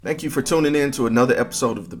Thank you for tuning in to another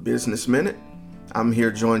episode of the Business Minute. I'm here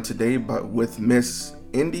joined today with Miss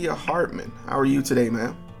India Hartman. How are you today,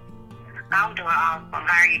 ma'am? I'm doing awesome.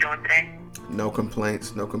 How are you doing today? No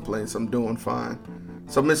complaints. I'm doing fine.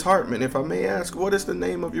 So, Miss Hartman, if I may ask, what is the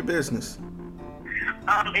name of your business?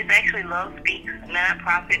 It's actually LoveSpeaks, a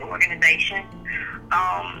nonprofit organization.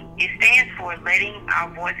 It stands for Letting Our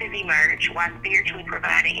Voices Emerge while spiritually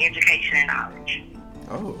providing education and knowledge.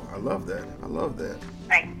 Oh, I love that.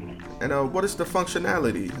 Thank you. And what is the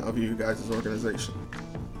functionality of you guys' organization?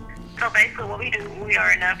 So basically what we do, we are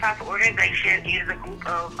a nonprofit organization. It is a group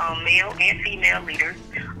of male and female leaders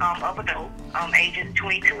of adults, ages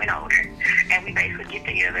 22 and older. And we basically get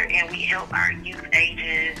together and we help our youth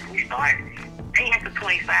ages. We start 10 to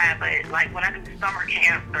 25, but like when I do summer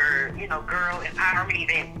camps or, girl empowerment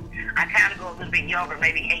events, I kind of go a little bit younger,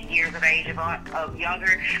 maybe 8 years of age of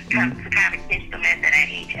younger, to kind of catch them at that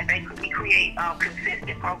age. And basically we create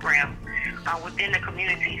consistent programs within the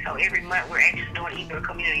community. So every month we're actually doing either a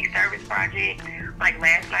community service project. Like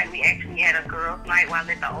last night we actually had a girls' night where I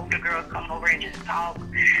let the older girls come over and just talk.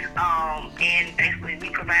 And basically we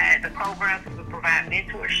provide the programs, we provide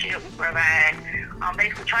mentorship, we provide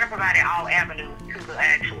basically try to provide all avenues to the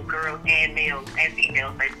actual girls and males and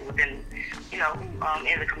females basically within,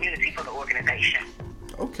 in the community for the organization.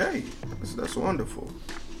 Okay, that's wonderful.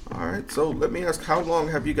 All right, so let me ask, how long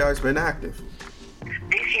have you guys been active?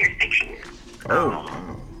 This year, 6 years. Oh,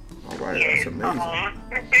 wow. All right, yes, that's amazing.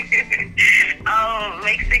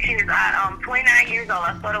 Make 6 years. I'm 29 years old.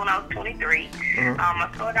 I started when I was 23.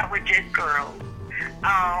 I started out with just girls.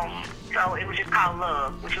 So it was just called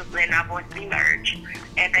Love, which was letting our voices emerge.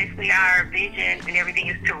 And basically our vision and everything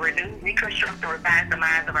is to renew, reconstruct, and revise the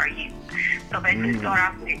minds of our youth. So basically start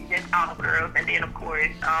off with just all girls, and then of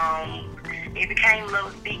course it became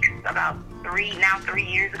LoveSpeaks about 3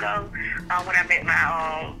 years ago when I met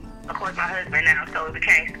my my husband now. So it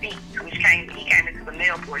became Speaks, he came into the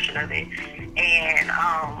male portion of it. And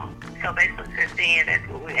so basically since then, that's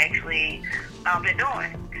what we actually been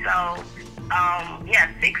doing. So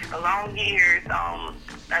 6 long years, a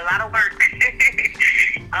lot of work,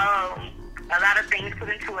 a lot of things put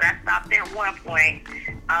into it. I stopped at one point,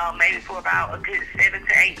 maybe for about a good 7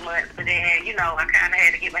 to 8 months, but then, I kind of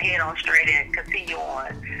had to get my head on straight and continue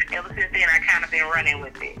on. Ever since then, I kind of been running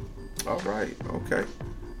with it. All right, okay.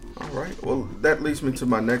 All right, well, that leads me to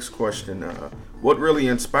my next question. What really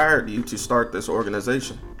inspired you to start this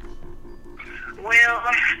organization? Well,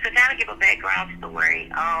 to kind of give a background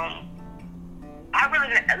story, I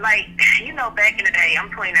really, back in the day, I'm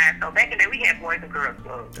 29, so back in the day, we had boys and girls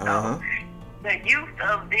clubs. So the youth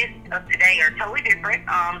of today are totally different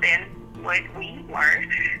than what we were.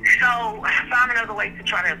 So I found another way to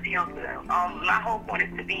try to appeal to them. My whole point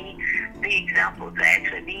is to be the example, to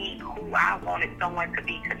actually be who I wanted someone to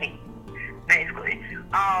be to me, basically.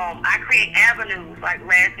 I create avenues, like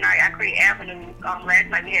last night, last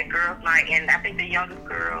night we had girls' night, and I think the youngest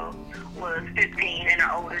girl was 15 and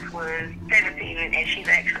the oldest was 17, and she's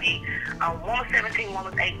actually, one was 17, one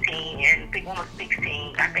was 18, and I think one was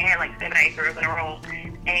 16. I think I had like 7 or 8 girls in the room,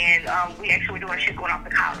 and we actually were doing, she's going off to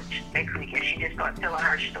college, basically, and she just started telling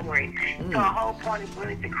her story. So our whole point is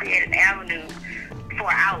really to create an avenue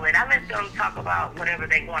for an outlet. I let them talk about whatever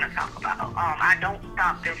they want to talk about. I don't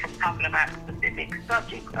stop them from talking about specific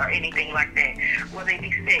subjects or anything like that, whether it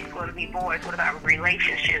be sex, whether it be boys, what about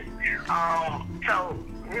relationships. So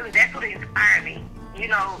really, that's what inspired me.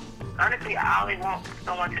 Honestly, all they want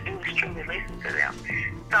someone to do is truly listen to them.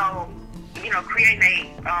 So, creating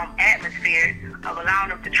a atmosphere of allowing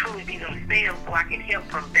them to truly be themselves so I can help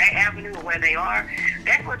from that avenue of where they are,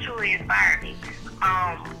 that's what truly inspired me.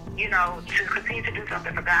 To continue to do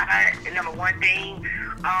something for God, the number one thing,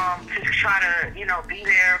 to try to, be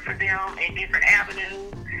there for them in different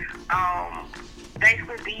avenues,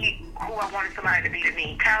 basically be who I wanted somebody to be to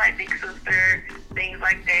me, kind of like big sister, things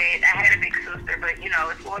like that. I had a big sister, but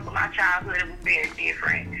as far as my childhood, it was very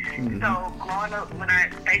different. So growing up, when I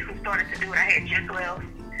basically started to do it, I had just left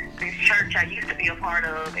this church I used to be a part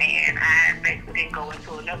of, and I basically didn't go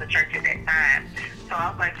into another church at that time. So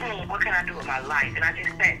I was like, what can I do with my life? And I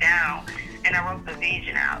just sat down and I wrote the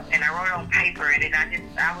vision out, and I wrote it on paper, and then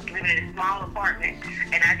I was living in a small apartment,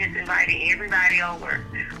 and I just invited everybody over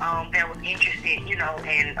that was interested, in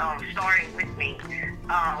starting with me,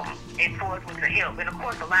 and forth with the help. And of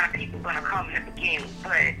course, a lot of people are gonna come in the beginning,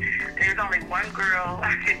 but there's only one girl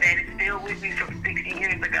that is still with me from 6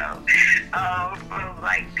 years ago, from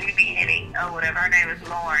like the beginning or whatever. Her name is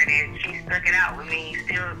Lauren, and she stuck it out with me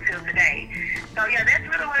still till today. So yeah, that's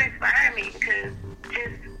really what inspired me, because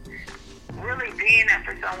just really being that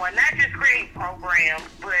for someone, not just creating programs,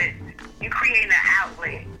 but you creating an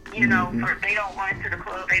outlet You know, they don't run to the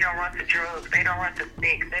club, they don't run to drugs, they don't run to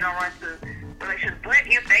sex, they don't run to relationships. But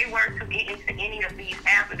if they were to get into any of these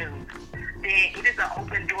avenues, then it is an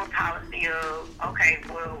open door policy of, okay,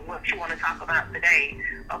 well, what you want to talk about today?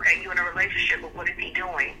 Okay, you're in a relationship, but what is he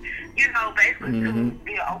doing? You know, basically to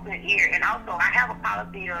be an open ear. And also, I have a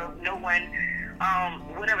policy of no one,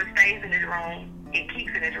 whatever stays in his room, it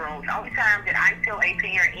keeps in his room. The only time that I tell a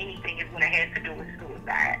parent anything is when it has to do with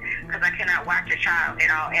suicide, because I cannot watch a child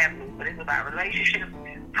in all avenues, but it's about relationships,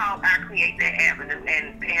 how I create that avenue,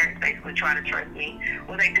 and parents basically try to trust me.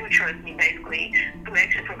 Well, they do trust me basically to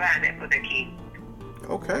actually provide that for their kids.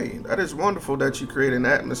 Okay, that is wonderful that you create an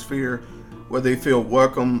atmosphere where they feel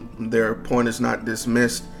welcome, their point is not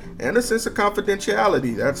dismissed, and a sense of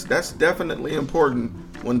confidentiality. That's definitely important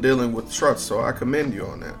when dealing with trust, so I commend you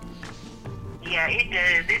on that. Yeah, it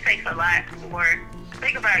does. It takes a lot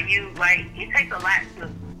think about you, like, it takes a lot to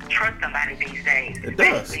trust somebody these days. It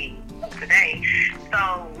does. Especially today.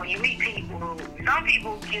 So when you meet people, some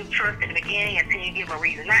people give trust in the beginning until you give a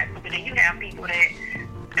reason not to, but then you have people that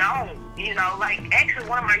don't, you know, like, actually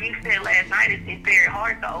one of my youth said last night, it's very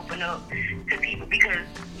hard to open up to people because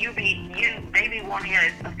they be wanting a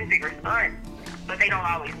specific response, but they don't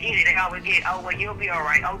always get it. They always get, oh, well, you'll be all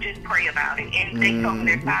right. Oh, just pray about it. And they told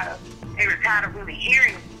me they were tired of really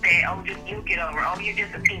hearing that, oh, you'll get over it. Oh, you're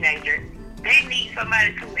just a teenager. They need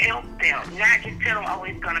somebody to help them, not just tell them, oh,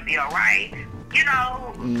 it's going to be all right. You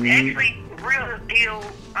know, actually real deal,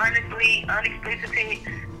 honestly, unexplicit,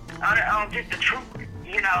 just the truth,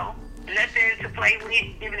 you know. Nothing to play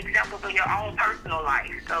with, give examples of your own personal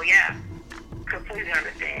life. So, yeah, completely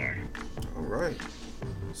understand. All right.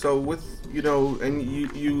 So with, you know, and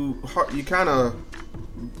you kind of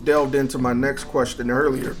delved into my next question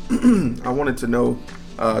earlier. I wanted to know,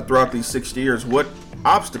 throughout these 6 years, what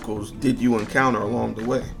obstacles did you encounter along the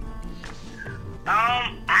way?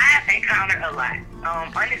 I've encountered a lot.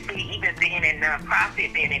 Honestly, even being in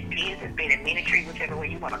nonprofit, being in business, being in ministry, whichever way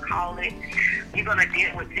you want to call it, you're going to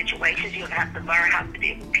deal with situations. You're going to have to learn how to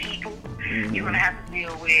deal with people. You're going to have to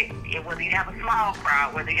deal with, whether you have a small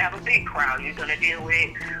crowd, whether you have a big crowd, you're going to deal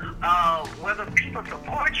with whether people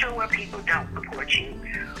support you or people don't support you.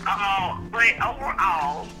 But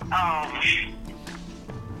overall,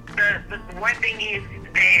 the one thing is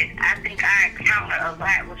that I think I encounter a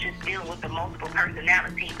lot, which is dealing with the multiple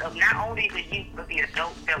personalities of not only the youth but the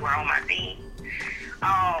adults that were on my team.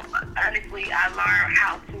 Honestly, I learned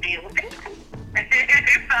how to deal with people.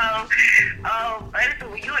 So, honestly,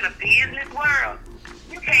 when you're in a business world,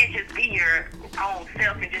 you can't just be your own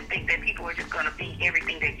self and just think that people are just going to be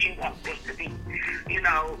everything that you want them to be. You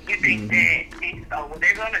know, you think that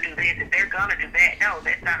they're going to do this and they're going to do that. No,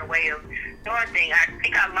 that's not a way of doing things. I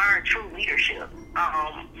think I learned true leadership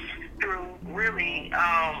through really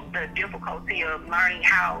the difficulty of learning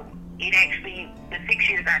how it actually, the 6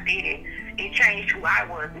 years I did it, it changed who I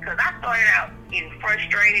was, because I started out getting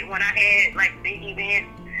frustrated when I had like big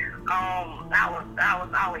events. I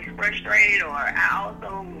was always frustrated, or I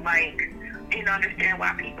also didn't understand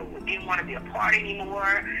why people didn't want to be a part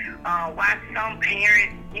anymore. Why some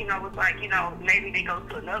parents, was like, maybe they go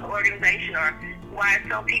to another organization, or why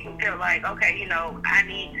some people feel like, okay, I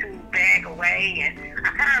need to back away. And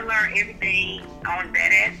I kind of learned everything on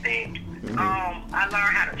that aspect. I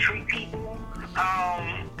learned how to treat people.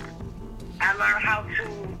 I learned how to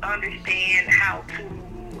understand how to,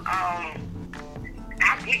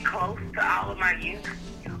 I get close to all of my youth,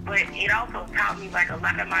 but it also taught me, like, a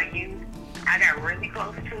lot of my youth I got really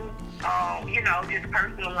close to, just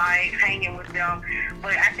personal life, hanging with them.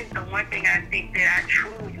 But I think the one thing I think that I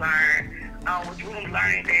truly learned was really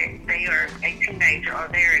learning that they are a teenager or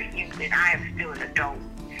they're a youth and I am still an adult,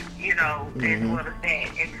 as well as that,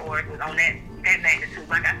 as far as on that magnitude.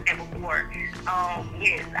 Like I said before,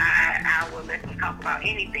 yes, I will let them talk about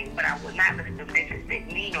anything, but I will not let them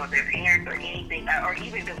disrespect me or their parents or anything, or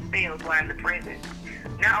even themselves while in the presence,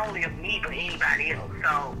 not only of me, but anybody else.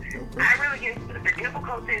 So I really just, the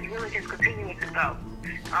difficulty is really just continuing to go.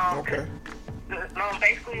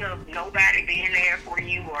 Basically of nobody being there for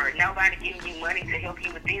you or nobody giving you money to help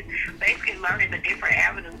you with this, basically learning the different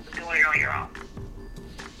avenues of doing it on your own.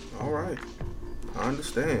 All right. I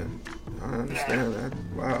understand that.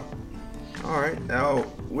 Wow. All right. Now,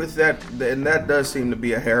 with that, and that does seem to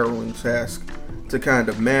be a harrowing task to kind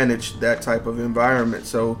of manage that type of environment.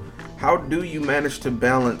 So how do you manage to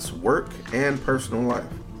balance work and personal life?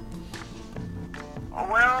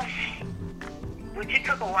 Well, it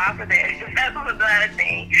took a while for that. That was another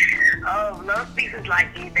thing. LoveSpeaks is like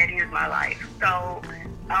it. That is my life. So,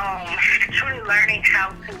 truly learning how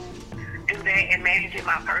to do that and managing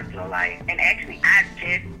my personal life. And actually, I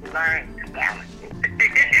just learned to balance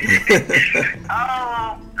it.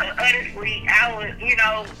 Honestly, I was,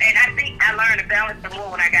 and I think I learned to balance the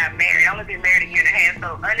more when I got married. I only been married a year and a half,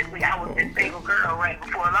 so honestly, I was this single girl right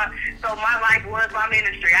before long. So my life was my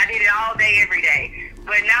ministry. I did it all day, every day.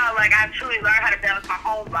 But now, like, I truly learned how to balance my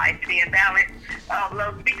home life, to be in balance.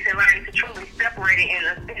 LoveSpeaks and learning to truly separate it in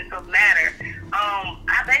a sense of matter.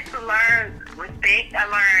 I basically learned respect. I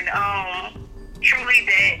learned truly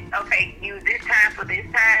that, okay, use this time for this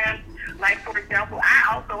time. Like, for example,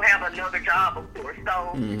 I also have another job, of course.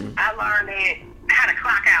 So I learned how to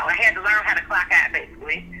clock out. I had to learn how to clock out,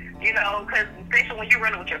 basically. Because especially when you're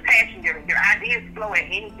running with your passion, your ideas flow at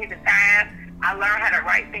any given time. I learned how to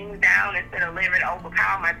write things down instead of letting it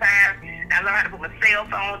overpower my time. I learned how to put my cell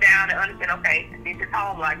phone down and understand, okay, this is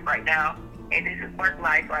home life right now, and this is work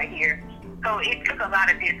life right here. So it took a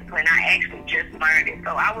lot of discipline. I actually just learned it.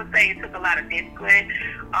 So I would say it took a lot of discipline.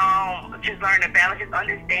 Just learning to balance, just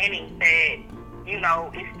understanding that,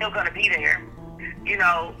 it's still going to be there,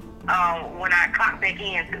 when I clock back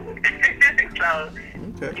into it. So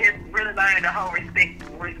just really learning the whole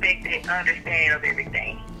respect and understanding of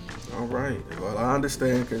everything. All right. Well, I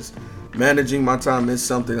understand, because managing my time is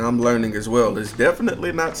something I'm learning as well. It's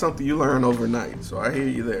definitely not something you learn overnight. So I hear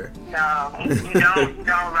you there. No, you don't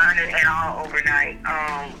learn it at all overnight.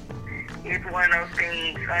 It's one of those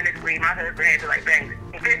things, honestly, my husband had to like bang it.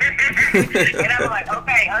 And I was like,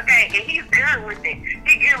 okay. And he's good with it.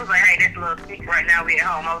 He was like, hey, that's LoveSpeaks right now, we at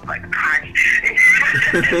home. I was like,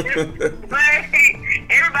 but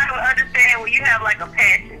everybody will understand when you have like a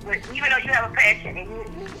passion. But even though you have a passion and you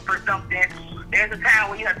need for something, there's a time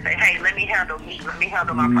when you have to say, hey, let me handle me. Let me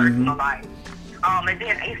handle my personal life. And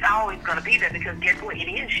then it's always going to be there, because guess what? It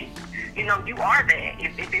is you. You are that.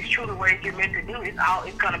 If it's truly what you're meant to do, it's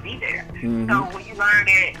going to be there. So when you learn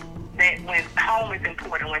that when home is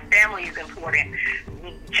important, when family is important,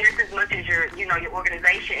 just as much as your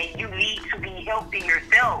organization, and you need to be healthy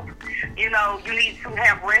yourself. You need to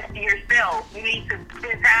have rest to yourself. You need to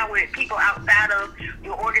spend time with people outside of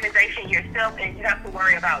your organization yourself, and you have to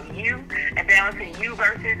worry about you and balancing you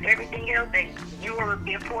versus everything else. That you are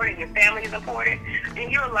important, your family is important. Then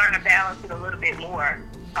you'll learn to balance it a little bit more.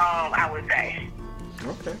 I would say.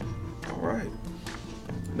 Okay. All right.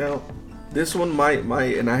 Now, this one might,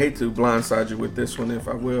 and I hate to blindside you with this one if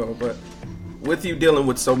I will, but with you dealing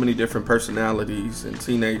with so many different personalities and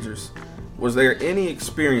teenagers, was there any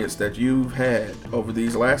experience that you've had over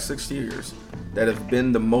these last 6 years that have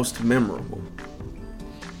been the most memorable?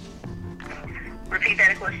 Repeat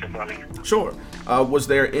that question for me. Sure. Was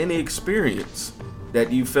there any experience that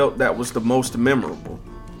you felt that was the most memorable?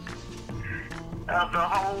 Of the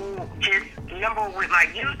whole, just memorable with my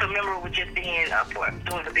youth, or memorable with just being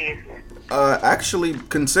doing the business? Actually,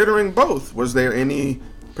 considering both, was there any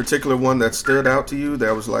particular one that stood out to you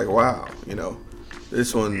that was like, wow,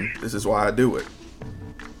 this is why I do it?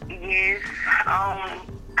 Yes.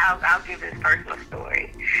 I'll give this personal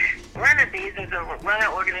story. Running a business or running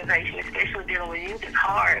an organization, especially dealing with youth, is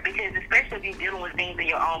hard, because especially if you're dealing with things in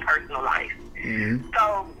your own personal life.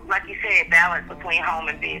 So, like you said, balance between home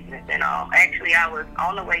and business. And actually, I was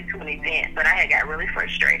on the way to an event, but I had got really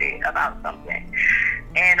frustrated about something.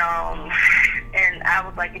 And I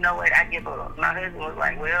was like, you know what, I give up. My husband was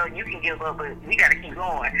like, well, you can give up, but we got to keep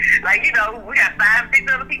going. Like, we got 5,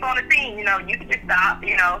 6 other people on the team. You can just stop,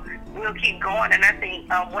 we'll keep going. And I think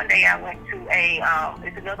one day I went to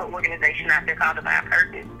it's another organization out there called Divine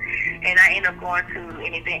Purpose. And I ended up going to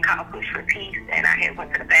an event called Push for Peace. And I had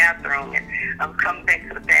went to the bathroom, and I was coming back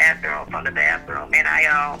to the bathroom from the bathroom. And I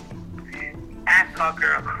saw a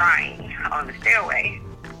girl crying on the stairway.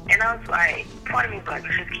 And I was like, part of me was like,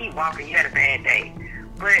 just keep walking, you had a bad day.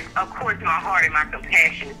 But of course, my heart and my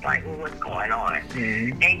compassion is like, well, what's going on?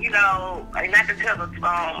 And not to tell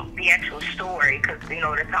the actual story, because that's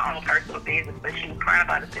her own personal business, but she was crying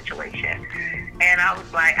about the situation. And I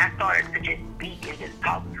was like, I started to just speak and just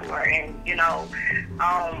talk to her, and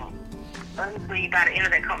honestly, by the end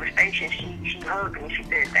of that conversation, she hugged me. She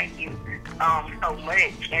said, thank you so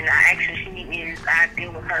much. And I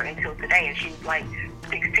deal with her until today, and she's like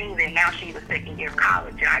 16, and now she's a second year of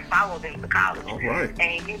college, and I followed them to college. All right.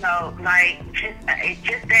 And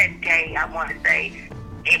just that day, I want to say,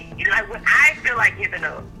 when I feel like giving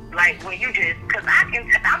up, like when you because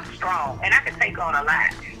I'm strong and I can take on a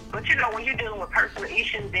lot. But when you're dealing with personal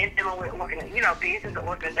issues, then dealing with business or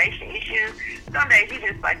organization issues, some days you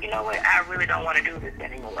just like, I really don't want to do this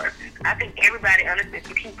anymore. I think everybody understands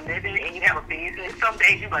you keep living and you have a business. Some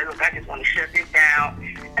days you're like, look, I just want to shut this down,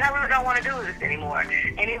 and I really don't want to do this anymore.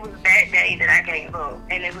 And it was that day that I gave up,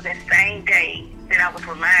 and it was that same day that I was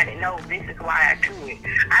reminded, no, this is why I do it.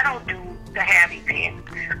 I don't do to have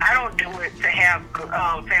events. I don't do it to have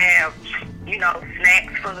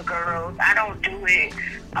snacks for the girls. I don't do it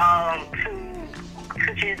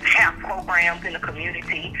to just have programs in the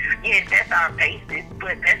community. Yes, that's our basis,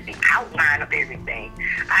 but that's the outline of everything.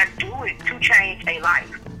 I do it to change a life.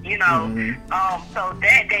 So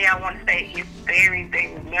that day I want to say is very,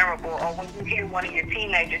 very memorable. Or when you hear one of your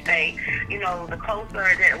teenagers say, the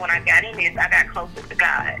closer that when I got in this, I got closer to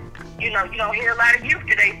God. You don't hear a lot of youth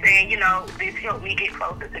today saying, this helped me get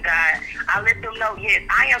closer to God. I let them know, yes,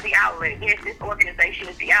 I am the outlet. Yes, this organization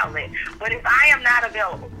is the outlet. But if I am not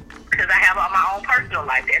available, because I have my own personal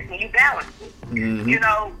life, that's when you balance it.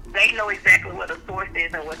 Mm-hmm. They know exactly what the source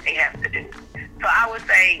is and what they have to do. So I would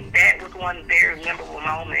say that was one very memorable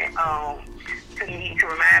moment to me, to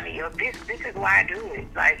remind me of this is why I do it.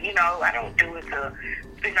 Like, I don't do it to,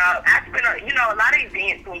 I spend a lot of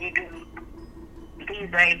events when you do these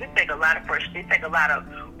days, it take a lot of pressure, it take a lot of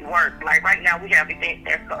work. Like right now we have events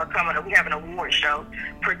that are coming up. We have an award show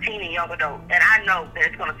for teen and young adults. And I know that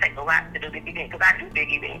it's going to take a lot to do this event because I do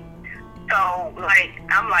big events. So,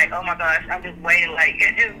 I'm like, oh my gosh, I'm just waiting.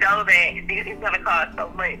 Just know that it's going to cost so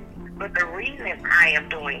much. But the reason I am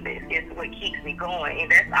doing this is what keeps me going.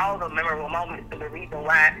 And that's all the memorable moments and the reason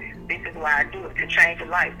why this is why I do it, to change a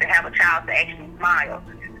life, to have a child to actually smile.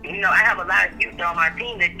 I have a lot of youth on my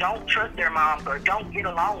team that don't trust their moms or don't get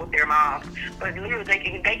along with their moms. But literally,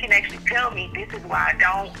 they can actually tell me, this is why I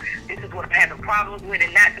don't, this is what I'm having problems with,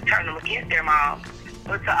 and not to turn them against their moms,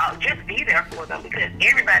 but to just be there for them, because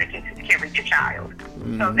everybody can reach a child.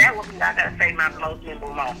 Mm-hmm. So that would be, I gotta say, my most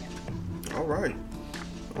memorable moment. All right.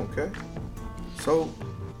 Okay. So,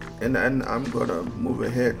 and I'm gonna move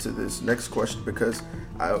ahead to this next question because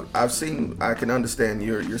I can understand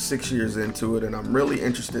you're 6 years into it, and I'm really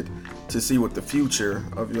interested to see what the future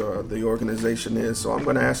of the organization is. So I'm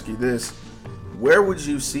going to ask you this: where would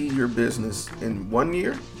you see your business in 1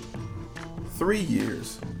 year, 3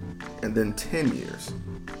 years, and then 10 years?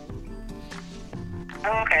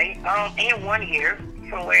 Okay. In 1 year,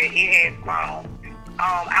 from where it has grown,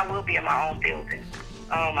 I will be in my own building.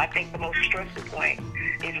 I think the most stressful point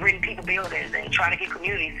is renting people buildings and trying to get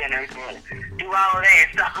community centers and do all of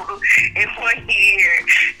that. So in 1 year,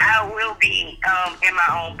 I will be in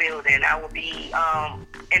my own building. I will be,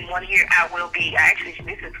 in 1 year, actually,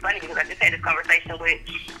 this is funny because I just had this conversation with,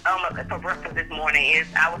 for breakfast this morning, is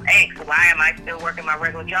I was asked, why am I still working my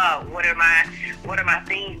regular job? What are my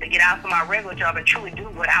things to get out from my regular job and truly do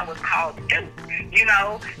what I was called to do?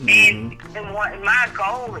 Mm-hmm. And my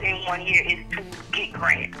goal in 1 year is to get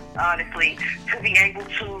grants, honestly, to be able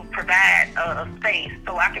to provide a space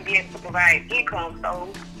so I can be able to provide income,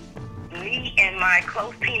 so me and my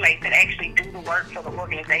close teammates that actually do the work for the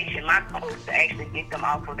organization, my goal is to actually get them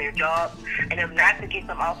off of their jobs, and if not to get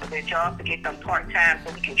them off of their jobs, to get them part-time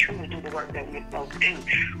so we can truly do the work that we're supposed to do,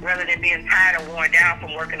 rather than being tired and worn down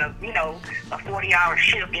from working a 40-hour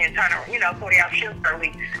shift and 40-hour shift per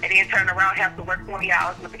week, and then turn around and have to work 40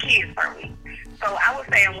 hours with the kids per week. So I would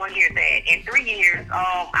say in 1 year that. In 3 years,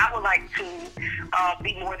 I would like to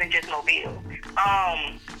be more than just Mobile.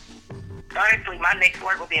 Honestly, my next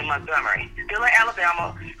work will be in Montgomery. Still in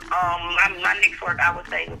Alabama. My next work, I would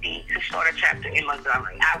say, would be to start a chapter in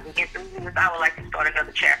Montgomery. In 3 years, I would like to start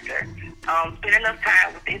another chapter. Spend enough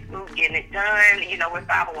time with this group, getting it done. We're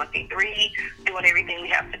 501c3, doing everything we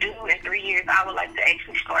have to do. In 3 years, I would like to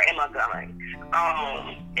actually start in Montgomery.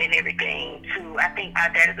 And everything too. I think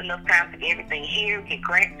that is enough time to get everything here, get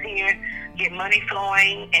grants here, get money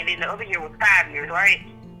flowing, and then the other year was 5 years, right?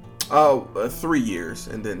 3 years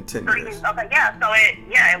and then 10 years. Okay, yeah. So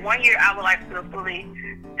in 1 year I would like to fully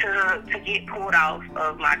to get pulled off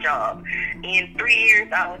of my job. In 3 years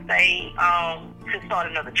I would say to start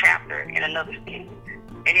another chapter in another city,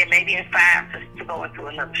 and then maybe in 5 to go into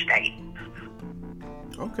another state.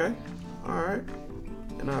 Okay, all right.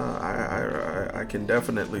 And I can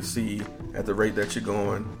definitely see at the rate that you're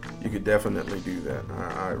going, you could definitely do that.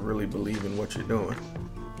 I really believe in what you're doing.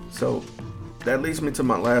 So that leads me to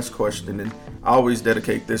my last question, and I always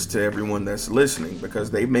dedicate this to everyone that's listening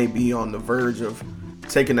because they may be on the verge of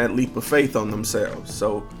taking that leap of faith on themselves.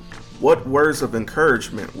 So what words of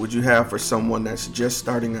encouragement would you have for someone that's just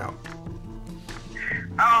starting out?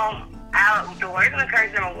 The words of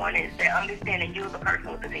encouragement, number one, is that understanding you as a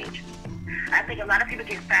person with a vision. I think a lot of people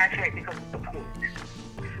get sidetracked because of support.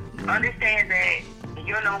 Mm-hmm. Understand that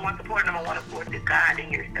your number one support, of course, is God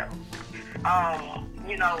and yourself.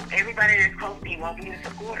 Everybody that's close to you won't be your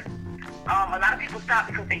support. A lot of people stop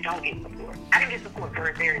because they don't get support. I didn't get support for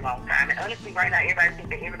a very long time, and honestly, right now, everybody thinks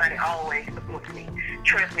that everybody always supports me.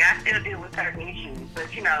 Trust me, I still deal with certain issues, but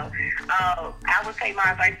I would say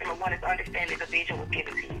my advice number one is understanding the vision was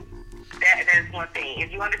given to you. that's one thing.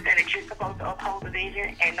 If you understand that you're supposed to uphold the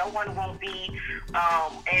vision, and no one won't be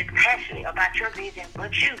as passionate about your vision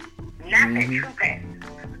but you, not that true passion.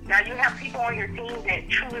 Now, you have people on your team that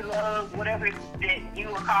truly love whatever that you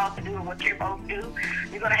are called to do or what you're supposed to do.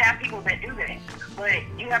 You're going to have people that do that. But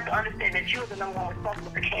you have to understand that you're the number one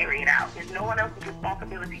responsible to carry it out. There's no one else's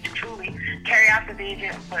responsibility to truly carry out the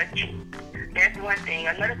vision but you. That's one thing.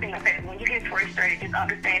 Another thing I say is when you get frustrated, just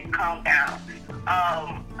understand to calm down.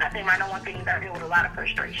 I think my number one thing is I deal with a lot of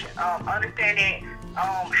frustration. Understanding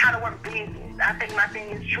how to work business. I think my thing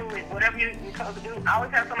is truly, whatever you're supposed to do,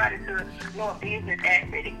 always have somebody to know a business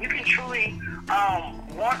aspect. You can truly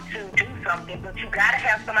want to do something, but you got to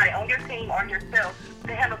have somebody on your team or yourself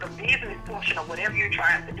to handle the business portion of whatever you're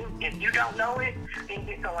trying to do. If you don't know it, then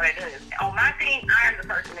get someone that does. On my team, I am the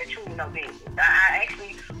person that truly knows business. I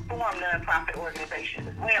actually form non-profit organizations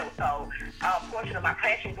as well, so a portion of my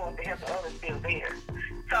passion going to help the others still there.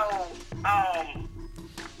 So,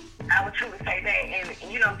 I would truly say that, and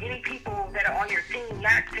getting people that are on your team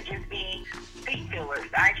not to just be seat fillers.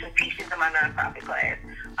 I actually teach this in my nonprofit class.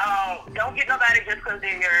 Don't get nobody just because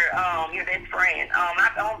they're your best friend.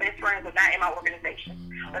 My own best friends are not in my organization,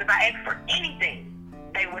 but if I ask for anything,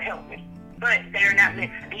 they would help me. But they're not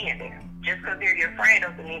meant to be in there. Just because they're your friend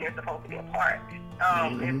doesn't mean they're supposed to be a part.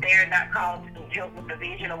 If they're not called to help with the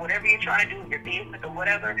vision or whatever you're trying to do with your business or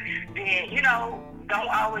whatever, then, don't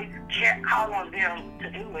always call on them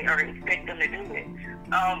to do it or expect them to do it.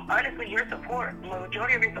 Honestly, your support, the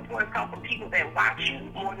majority of your support comes from people that watch you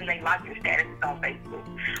more than they like your statuses on Facebook.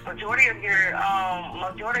 Majority of your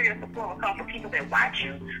support will come from people that watch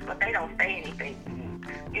you, but they don't say anything to you.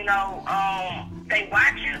 They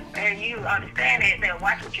watch you and you understand it. They'll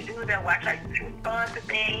watch what you do. They'll watch how you respond to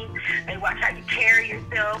things. They watch how you carry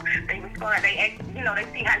yourself. They respond. They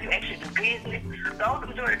see how you actually do business. Those are the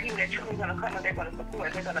majority of people that truly going to come and they're going to support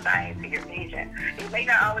and they're going to buy into your vision. It may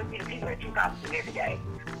not always be the people that you talk to every day.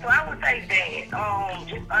 So I would say that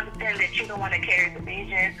just understand that you're the one that carries the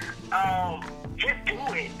vision. Just do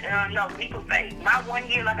it. No, leap of faith. My 1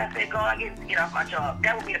 year, like I said, get off my job.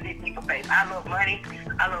 That would be a big leap of faith. I love money.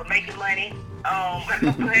 I love making money. But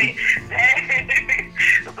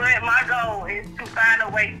my goal is to find a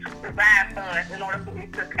way to provide funds in order for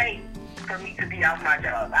it to pay for me to be off my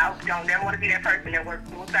job. I don't never want to be that person that works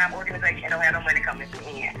full-time organization and don't have no money coming to the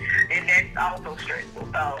end. And that's also stressful.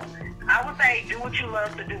 So I would say do what you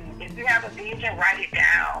love to do. If you have a vision, write it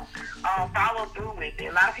down. Follow through with it.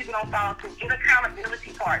 A lot of people don't follow through. Get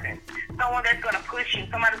accountability partners. Someone that's going to push you.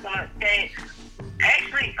 Somebody's going to say,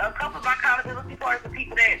 actually, a couple of my accountability partners are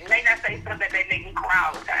people that may not say stuff that they make me cry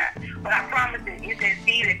all the time. But I promise it's that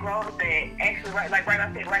seed that grows that actually, right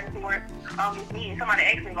before it's me. Somebody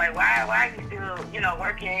asked me, like, why are you still,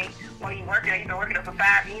 working? When you working, you've been working up for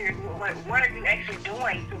 5 years. What are you actually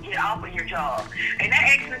doing to get off of your job? And that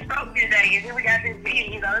actually spoke me today. And then we got this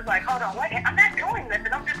meeting, it's like, hold on, what? I'm not doing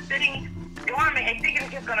nothing. I'm just sitting dormant and thinking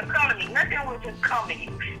it's just going to come to me. Nothing will just come to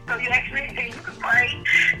you. So you actually, you can pray,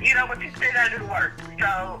 but you still got to do the work.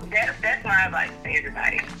 So that's my advice to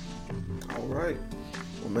everybody. All right.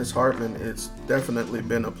 Well, Ms. Hartman, it's definitely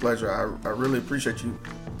been a pleasure. I really appreciate you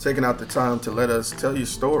taking out the time to let us tell your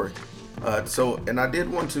story. And I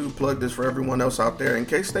did want to plug this for everyone else out there in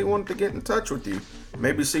case they wanted to get in touch with you,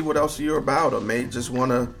 maybe see what else you're about, or may just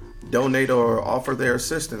want to donate or offer their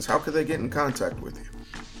assistance. How could they get in contact with you?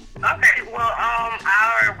 Okay, well,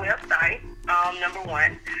 our website, number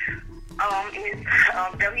one, is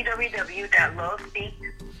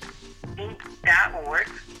www.LoveSpeaks.org.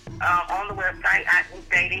 On the website, I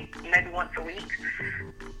update it maybe once a week.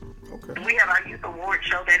 Okay. We have our youth award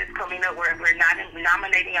show that is coming up where we're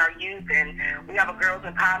nominating our youth, and we have a girls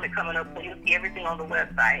empowerment coming up, so you'll see everything on the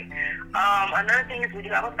website. Another thing is we do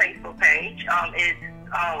have a Facebook page. It's,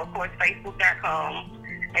 of course, facebook.com,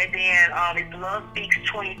 and then it's LoveSpeaks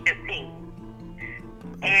 2015.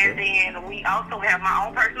 And then we also have my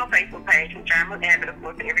own personal Facebook page, which I'm an advocate, of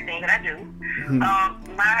course, for everything that I do.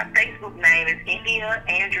 Mm-hmm. My Facebook name is India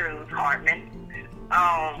Andrews Hartman.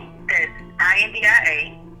 That's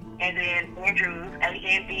INDIA, and then Andrews,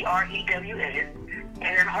 ANDREWS,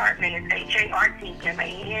 and then Hartman is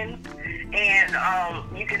HARTMAN. And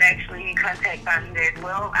you can actually contact me there as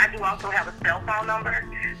well. I do also have a cell phone number,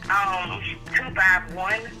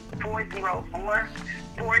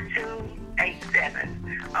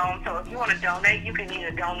 251-404-4287. So if you want to donate, you can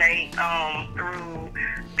either donate through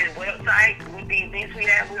the website. With the events we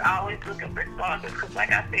have, we're always looking for sponsors because,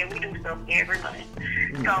 like I said, we do stuff every month.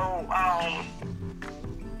 Mm-hmm.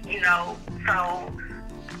 So,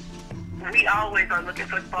 we always are looking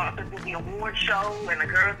for sponsors with the award show and the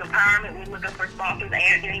girls empowerment. We're looking for sponsors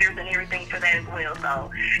and vendors and everything for that as well.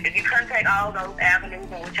 So if you contact all those avenues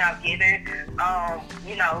in which I've given,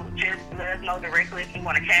 just let us know directly if you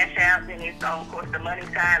want to cash out. Then it's, of course, the money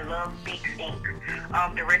sign, LoveSpeaks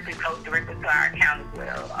Inc. Directly post directly to our account as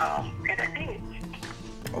well. And that's it.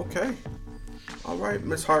 Okay. All right,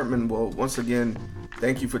 Ms. Hartman. Well, once again,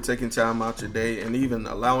 thank you for taking time out your day and even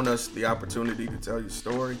allowing us the opportunity to tell your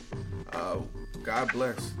story. God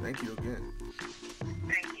bless. Thank you again.